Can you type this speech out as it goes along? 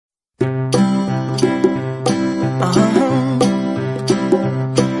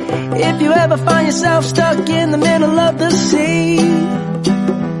If you ever find yourself stuck in the middle of the sea,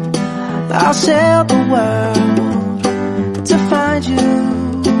 I'll sail the world to find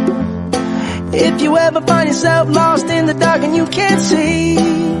you. If you ever find yourself lost in the dark and you can't see,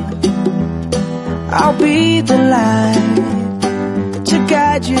 I'll be the light to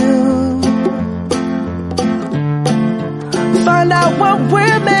guide you. Find out what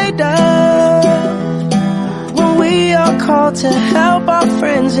we're made of when we are called to help our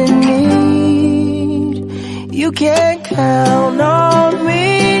friends in need. You can count on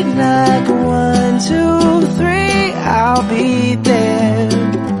me like 1, 2, 3, I'll be there.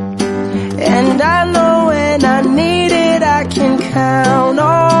 And I know when I need it, I can count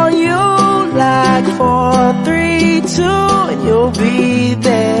on you like 4, 3, 2, and you'll be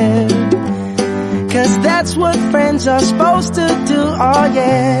there. 'Cause that's what friends are supposed to do, oh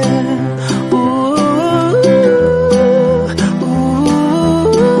yeah. Ooh, ooh,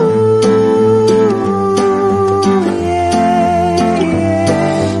 yeah,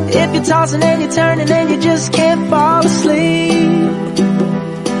 yeah. If you're tossing and you're turning and you just can't fall asleep,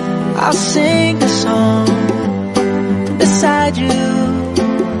 I'll sing a song beside you.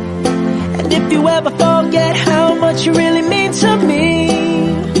 And if you ever forget how much you really mean to me,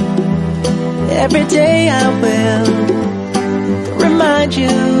 every day I will remind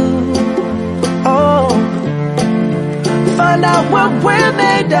you. Oh, find out what we're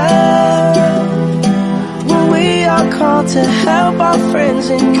made of when we are called to help our friends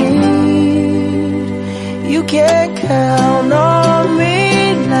in need. You can count on me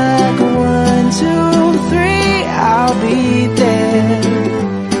like 1, 2, 3, I'll be there.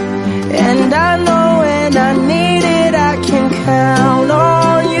 And I know when I need it, I can count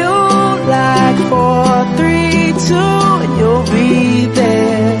on you like 4, 3, 2, and you'll be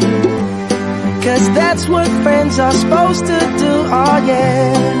there. 'Cause that's what friends are supposed to do, oh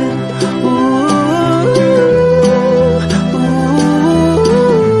yeah. Ooh.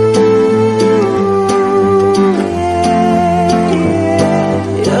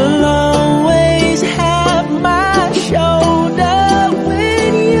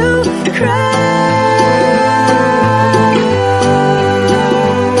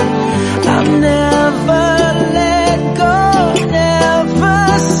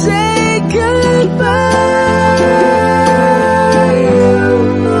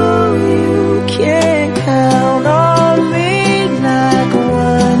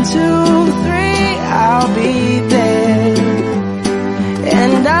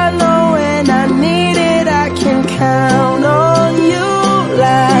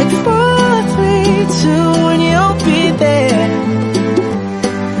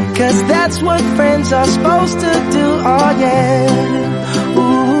 That's what friends are supposed to do, oh yeah.